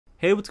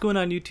Hey, what's going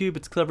on YouTube?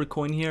 It's Clever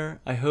Coin here.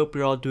 I hope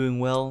you're all doing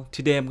well.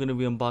 Today I'm going to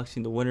be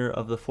unboxing the winner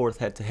of the fourth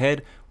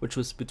head-to-head, which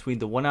was between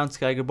the 1-ounce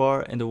Geiger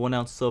bar and the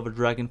 1-ounce Silver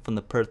Dragon from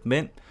the Perth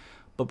Mint.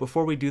 But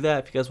before we do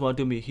that, if you guys want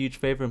to do me a huge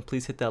favor, and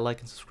please hit that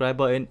like and subscribe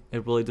button.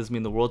 It really does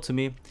mean the world to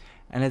me.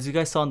 And as you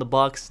guys saw in the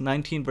box,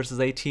 19 versus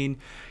 18,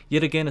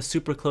 yet again a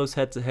super close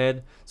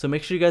head-to-head. So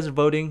make sure you guys are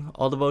voting.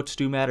 All the votes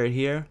do matter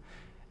here.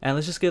 And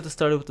let's just get this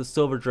started with the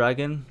Silver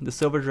Dragon. The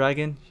Silver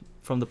Dragon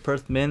from the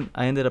Perth Mint,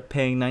 I ended up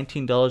paying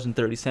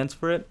 $19.30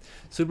 for it.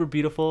 Super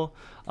beautiful.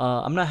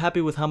 I'm not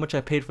happy with how much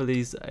I paid for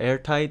these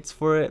airtights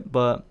for it,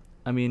 but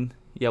I mean,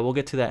 yeah, we'll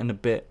get to that in a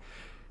bit.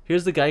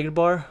 Here's the Geiger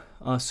bar.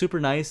 Super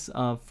nice.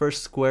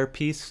 First square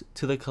piece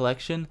to the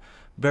collection.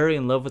 Very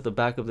in love with the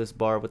back of this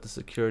bar with the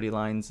security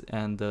lines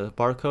and the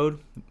barcode.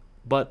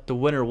 But the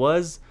winner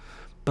was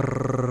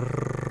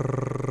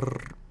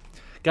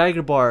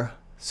Geiger bar.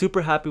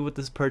 Super happy with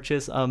this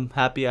purchase. I'm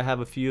happy I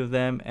have a few of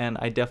them and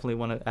I definitely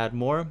want to add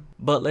more.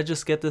 But let's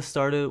just get this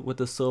started with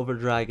the Silver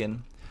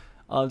Dragon.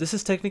 This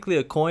is technically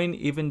a coin,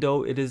 even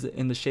though it is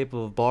in the shape of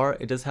a bar.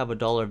 It does have a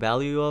dollar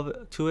value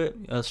to it,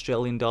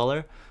 Australian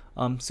dollar.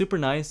 Super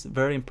nice,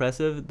 very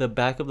impressive. The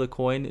back of the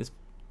coin is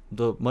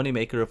the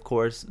moneymaker, of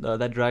course.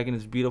 That dragon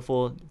is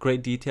beautiful,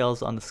 great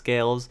details on the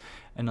scales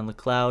and on the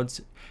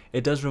clouds.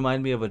 It does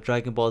remind me of a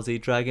Dragon Ball Z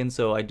dragon,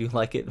 so I do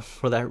like it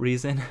for that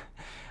reason.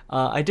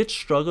 I did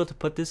struggle to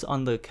put this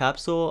on the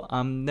capsule.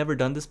 Never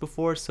done this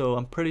before, so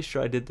I'm pretty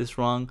sure I did this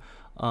wrong.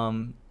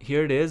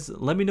 Here it is.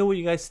 Let me know what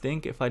you guys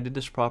think if I did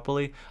this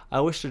properly.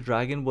 I wish the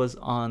dragon was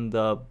on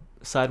the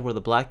side where the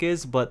black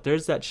is, but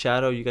there's that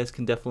shadow you guys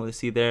can definitely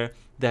see there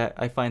that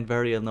I find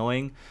very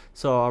annoying.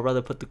 So I'd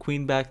rather put the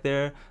queen back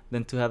there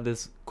than to have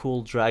this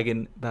cool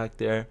dragon back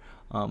there.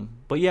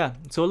 But yeah,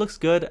 so it looks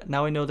good.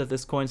 Now I know that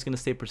this coin is going to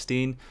stay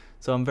pristine,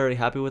 so I'm very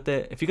happy with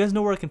it. If you guys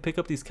know where I can pick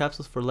up these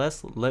capsules for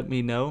less, let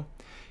me know.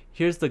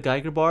 Here's the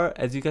Geiger bar.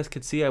 As you guys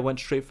can see, I went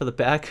straight for the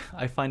back.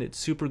 I find it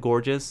super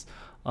gorgeous.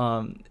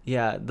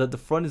 Yeah, the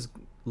front is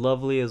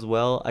lovely as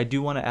well. I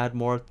do want to add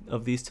more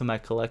of these to my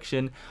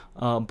collection,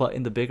 but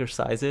in the bigger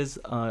sizes.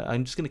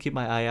 I'm just going to keep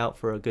my eye out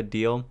for a good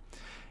deal.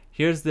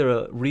 Here's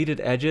the reeded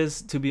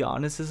edges. To be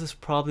honest, this is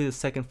probably the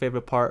second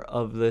favorite part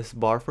of this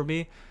bar for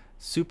me.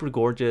 Super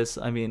gorgeous.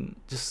 I mean,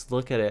 just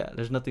look at it.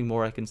 There's nothing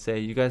more I can say.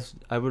 You guys,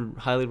 I would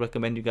highly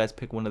recommend you guys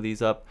pick one of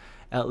these up,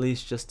 at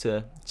least just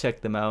to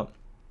check them out.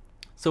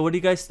 So what do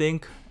you guys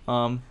think?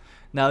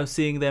 Now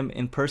seeing them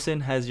in person,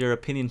 has your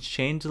opinions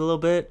changed a little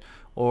bit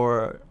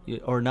or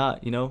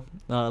not? You know,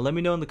 let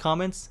me know in the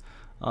comments.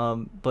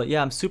 But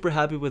yeah, I'm super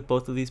happy with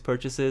both of these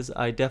purchases.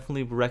 I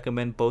definitely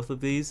recommend both of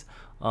these,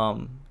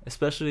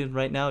 especially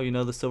right now. You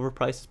know, the silver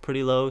price is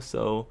pretty low,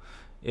 so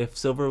if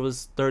silver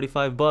was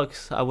 35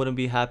 bucks, I wouldn't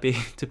be happy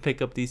to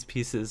pick up these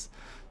pieces.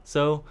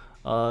 So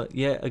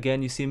yeah,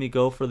 again, you see me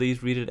go for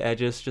these reeded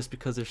edges just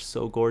because they're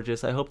so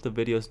gorgeous. I hope the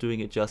video is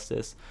doing it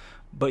justice.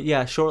 But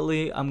yeah,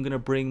 shortly I'm gonna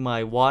bring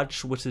my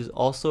watch, which is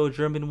also a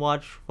German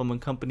watch from a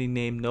company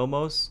named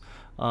Nomos.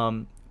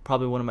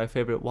 Probably one of my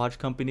favorite watch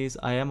companies.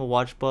 I am a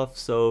watch buff,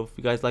 so if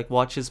you guys like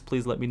watches,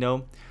 please let me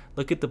know.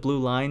 Look at the blue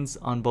lines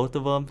on both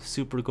of them,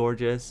 super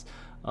gorgeous.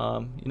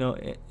 You know,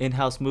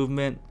 in-house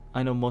movement.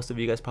 I know most of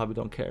you guys probably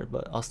don't care,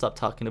 but I'll stop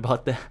talking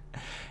about that.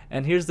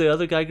 And here's the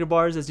other Geiger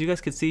bars. As you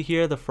guys can see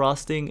here, the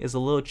frosting is a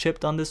little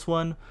chipped on this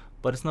one,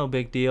 but it's no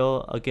big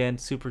deal. Again,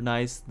 super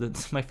nice.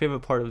 My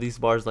favorite part of these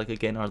bars, like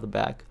again, are the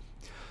back.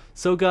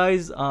 So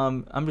guys,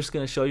 I'm just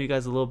gonna show you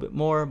guys a little bit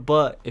more,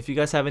 but if you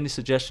guys have any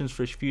suggestions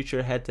for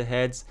future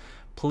head-to-heads,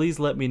 please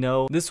let me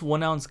know. This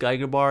 1-ounce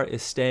Geiger bar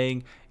is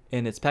staying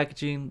in its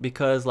packaging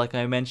because, like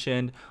I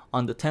mentioned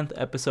on the 10th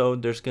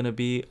episode, there's gonna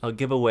be a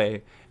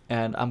giveaway,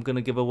 and I'm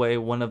gonna give away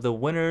one of the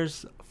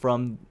winners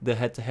from the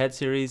head-to-head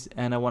series,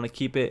 and I want to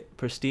keep it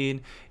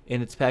pristine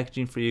in its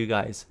packaging for you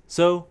guys.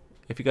 So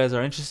if you guys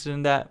are interested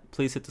in that,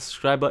 please hit the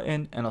subscribe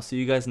button, and I'll see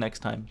you guys next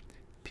time.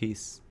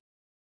 Peace.